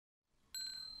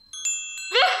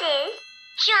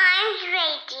Chimes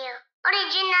Radio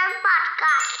original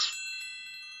podcast.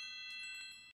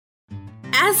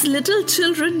 As little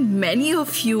children, many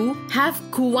of you have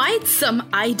quite some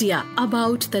idea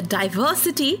about the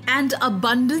diversity and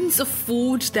abundance of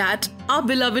food that our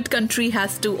beloved country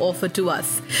has to offer to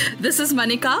us. This is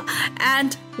Manika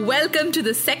and welcome to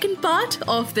the second part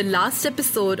of the last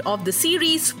episode of the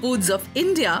series Foods of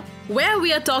India, where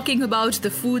we are talking about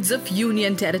the foods of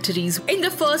Union Territories. In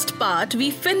the first part,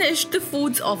 we finished the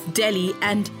foods of Delhi,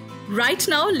 and right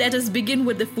now, let us begin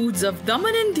with the foods of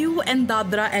Daman and Diu and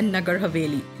Dadra and Nagar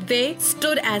Haveli. They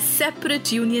stood as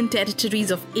separate Union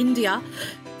Territories of India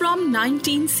from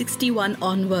 1961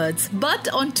 onwards. But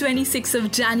on 26th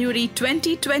of January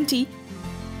 2020,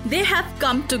 they have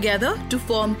come together to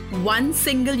form one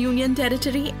single Union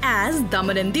Territory as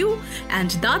Daman and Diu and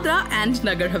Dadra and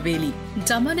Nagar Haveli.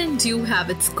 Daman and Diu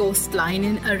have its coastline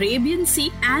in Arabian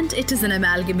Sea, and it is an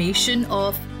amalgamation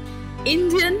of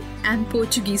Indian and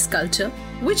Portuguese culture,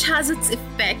 which has its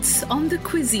effects on the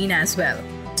cuisine as well.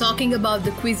 Talking about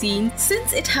the cuisine,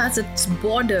 since it has its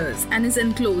borders and is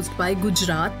enclosed by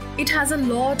Gujarat, it has a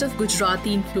lot of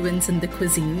Gujarati influence in the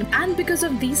cuisine. And because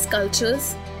of these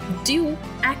cultures, Diu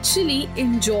actually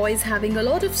enjoys having a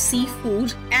lot of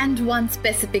seafood, and one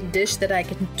specific dish that I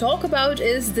can talk about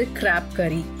is the crab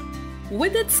curry.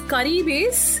 With its curry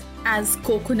base as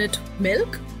coconut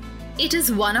milk, it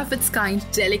is one of its kind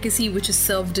delicacy which is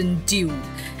served in Diu.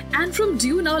 And from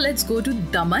Diu now let's go to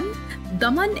Daman.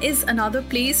 Daman is another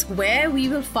place where we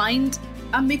will find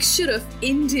a mixture of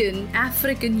Indian,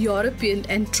 African, European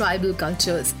and tribal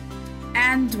cultures.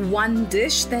 And one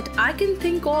dish that I can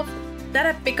think of that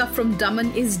I pick up from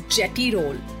Daman is Jetty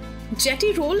roll.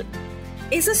 Jetty roll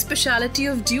is a speciality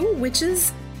of Diu, which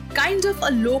is kind of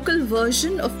a local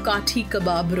version of kathi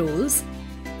kebab rolls.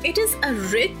 It is a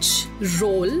rich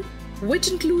roll which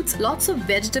includes lots of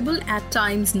vegetable, at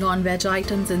times non-veg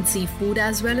items and seafood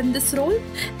as well in this roll,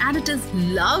 and it is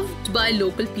loved by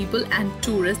local people and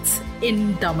tourists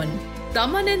in Daman.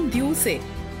 Daman and Diu से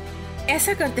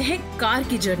ऐसा करते हैं, car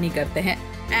की journey करते हैं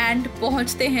and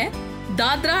पहुंचते हैं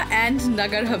Dadra and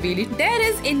Nagar Haveli. There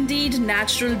is indeed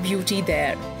natural beauty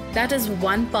there. That is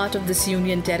one part of this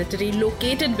Union Territory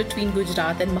located between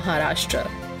Gujarat and Maharashtra.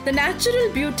 The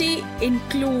natural beauty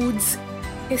includes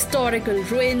historical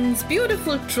ruins,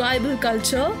 beautiful tribal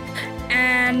culture,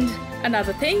 and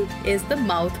another thing is the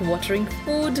mouth-watering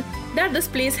food that this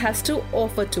place has to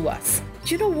offer to us.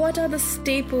 You know what are the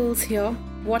staples here?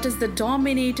 What is the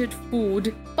dominated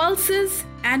food? Pulses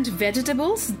and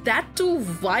vegetables, that too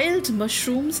wild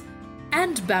mushrooms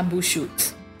and bamboo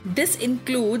shoots. This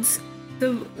includes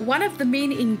one of the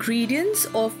main ingredients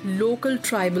of local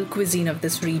tribal cuisine of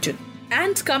this region.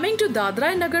 And coming to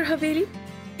Dadra and Nagar Haveli,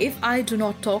 if I do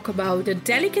not talk about the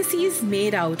delicacies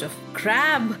made out of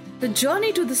crab, the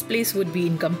journey to this place would be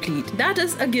incomplete. That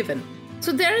is a given.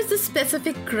 So there is this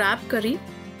specific crab curry,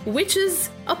 which is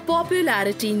a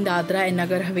popularity in Dadra and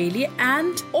Nagar Haveli,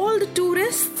 and all the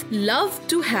tourists love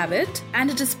to have it,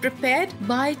 and it is prepared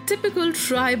by typical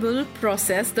tribal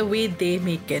process the way they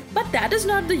make it. But that is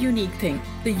not the unique thing.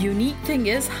 The unique thing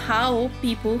is how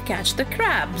people catch the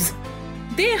crabs.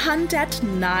 They hunt at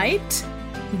night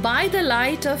by the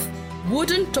light of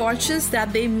wooden torches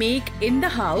that they make in the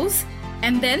house,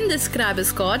 and then this crab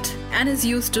is caught and is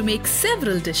used to make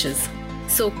several dishes.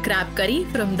 So crab curry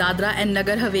from Dadra and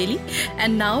Nagar Haveli.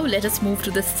 And now let us move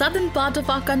to the southern part of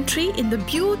our country in the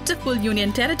beautiful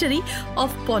Union Territory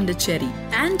of Pondicherry.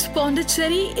 And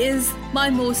Pondicherry is my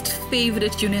most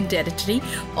favorite Union Territory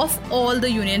of all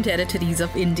the Union Territories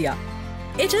of India.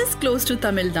 It is close to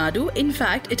Tamil Nadu. In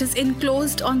fact, it is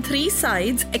enclosed on three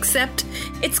sides except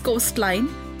its coastline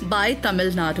by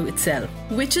Tamil Nadu itself.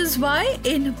 Which is why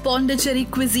in Pondicherry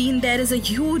cuisine there is a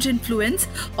huge influence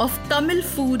of Tamil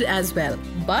food as well.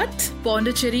 But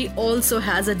Pondicherry also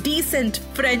has a decent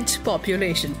French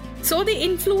population. So the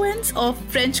influence of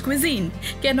French cuisine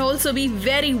can also be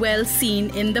very well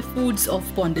seen in the foods of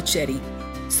Pondicherry.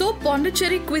 So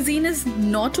Pondicherry cuisine is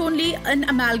not only an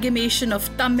amalgamation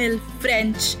of Tamil,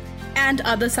 French and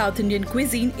other South Indian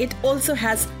cuisine, it also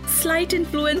has slight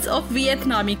influence of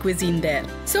Vietnamese cuisine there.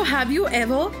 So have you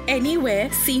ever anywhere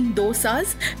seen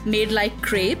dosas made like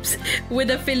crepes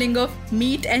with a filling of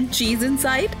meat and cheese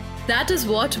inside? That is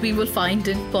what we will find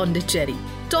in Pondicherry.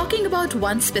 Talking about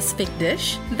one specific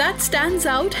dish that stands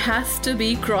out has to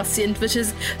be croissant, which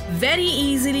is very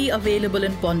easily available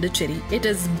in Pondicherry. It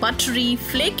is buttery,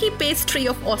 flaky pastry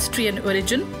of Austrian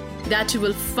origin that you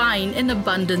will find in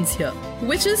abundance here,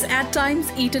 which is at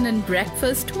times eaten in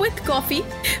breakfast with coffee,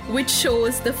 which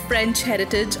shows the French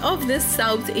heritage of this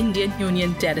South Indian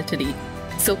Union Territory.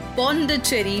 So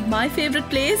Pondicherry, my favorite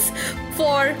place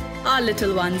for our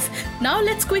little ones. Now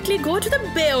let's quickly go to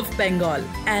the Bay of Bengal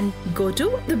and go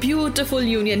to the beautiful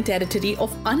Union Territory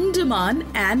of Andaman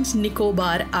and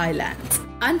Nicobar Islands.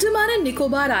 Andaman and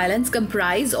Nicobar Islands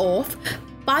comprise of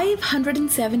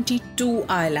 572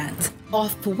 islands,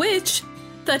 of which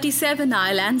 37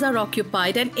 islands are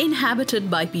occupied and inhabited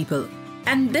by people.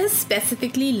 And this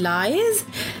specifically lies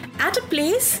at a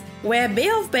place where Bay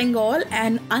of Bengal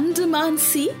and Andaman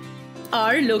Sea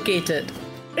are located.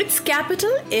 Its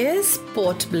capital is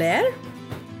Port Blair,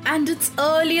 and its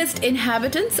earliest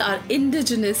inhabitants are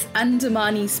indigenous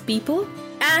Andamanese people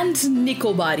and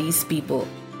Nicobarese people.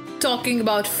 Talking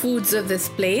about foods of this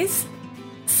place,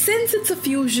 since it's a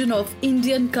fusion of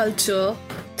Indian culture,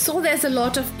 so there's a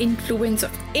lot of influence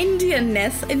of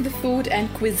Indianness in the food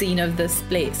and cuisine of this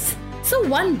place. So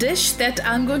one dish that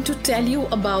I'm going to tell you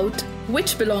about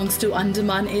which belongs to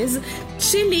Andaman is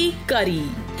chili curry.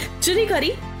 Chili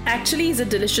curry actually is a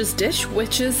delicious dish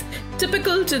which is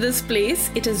typical to this place.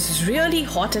 It is really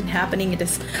hot and happening. It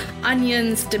is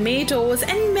onions, tomatoes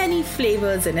and many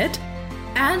flavors in it.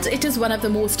 And it is one of the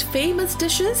most famous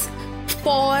dishes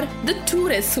for the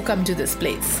tourists who come to this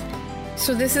place.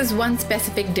 So this is one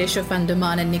specific dish of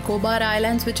Andaman and Nicobar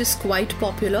Islands which is quite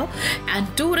popular, and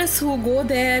tourists who go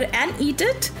there and eat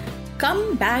it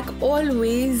come back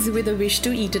always with a wish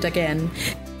to eat it again.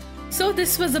 So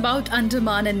this was about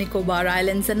Andaman and Nicobar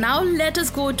Islands, and now let us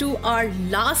go to our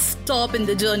last stop in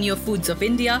the journey of foods of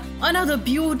India, another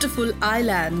beautiful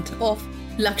island of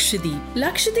Lakshadweep.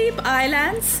 Lakshadweep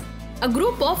Islands, a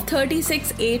group of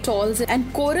 36 atolls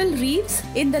and coral reefs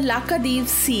in the Lakshadweep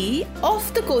Sea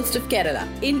off the coast of Kerala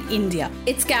in India.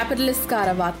 Its capital is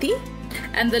Karavati,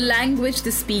 and the language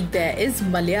they speak there is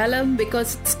Malayalam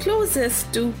because it's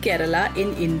closest to Kerala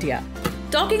in India.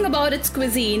 Talking about its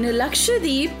cuisine,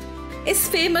 Lakshadweep is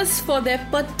famous for their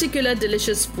particular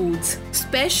delicious foods,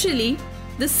 especially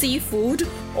the seafood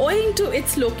owing to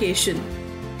its location.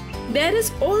 There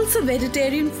is also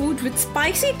vegetarian food with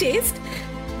spicy taste,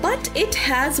 but it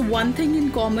has one thing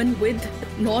in common with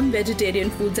non-vegetarian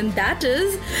foods, and that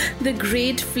is the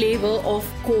great flavor of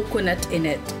coconut in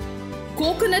it.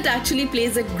 Coconut actually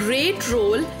plays a great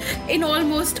role in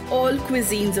almost all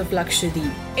cuisines of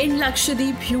Lakshadweep. In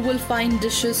Lakshadweep, you will find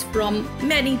dishes from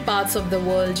many parts of the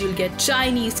world. You'll get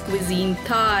Chinese cuisine,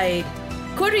 Thai,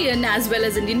 Korean as well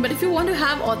as Indian. But if you want to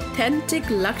have authentic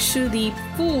Lakshadweep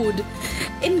food,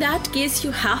 in that case, you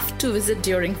have to visit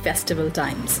during festival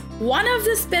times. One of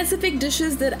the specific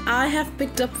dishes that I have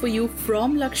picked up for you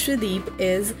from Lakshadweep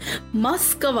is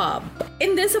mus kebab.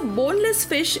 In this, a boneless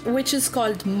fish which is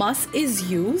called mus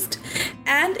is used,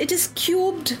 and it is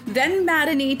cubed, then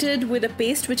marinated with a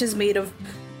paste which is made of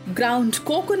ground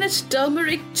coconut,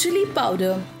 turmeric, chili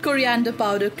powder, coriander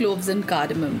powder, cloves and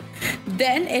cardamom.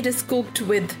 Then it is cooked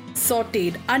with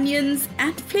sautéed onions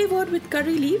and flavored with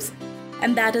curry leaves,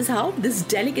 and that is how this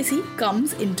delicacy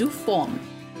comes into form.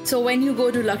 So when you go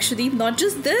to Lakshadweep, not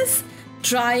just this,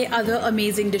 try other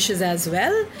amazing dishes as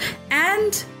well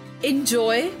and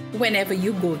enjoy whenever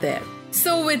you go there.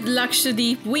 So with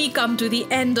Lakshadweep, we come to the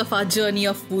end of our journey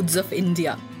of foods of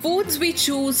India. Foods we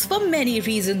choose for many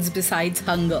reasons besides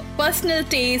hunger. Personal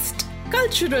taste,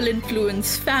 cultural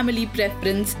influence, family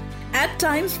preference, at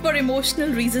times for emotional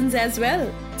reasons as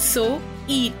well. So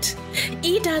eat.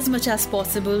 Eat as much as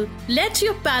possible. Let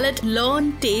your palate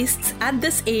learn tastes at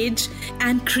this age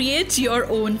and create your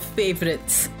own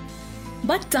favorites.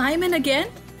 But time and again,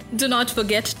 do not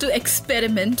forget to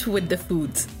experiment with the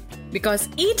foods, because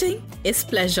eating is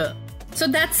pleasure. So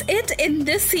that's it in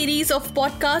this series of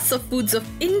podcasts of Foods of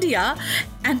India.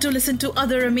 And to listen to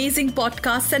other amazing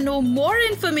podcasts and know more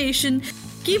information,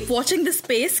 keep watching the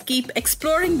space, keep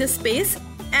exploring the space,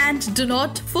 and do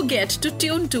not forget to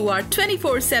tune to our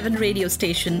 24/7 radio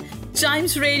station,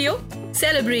 Chimes Radio,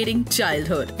 celebrating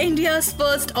childhood, India's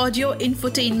first audio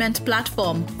infotainment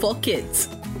platform for kids.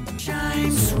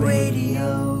 Chimes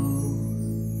Radio.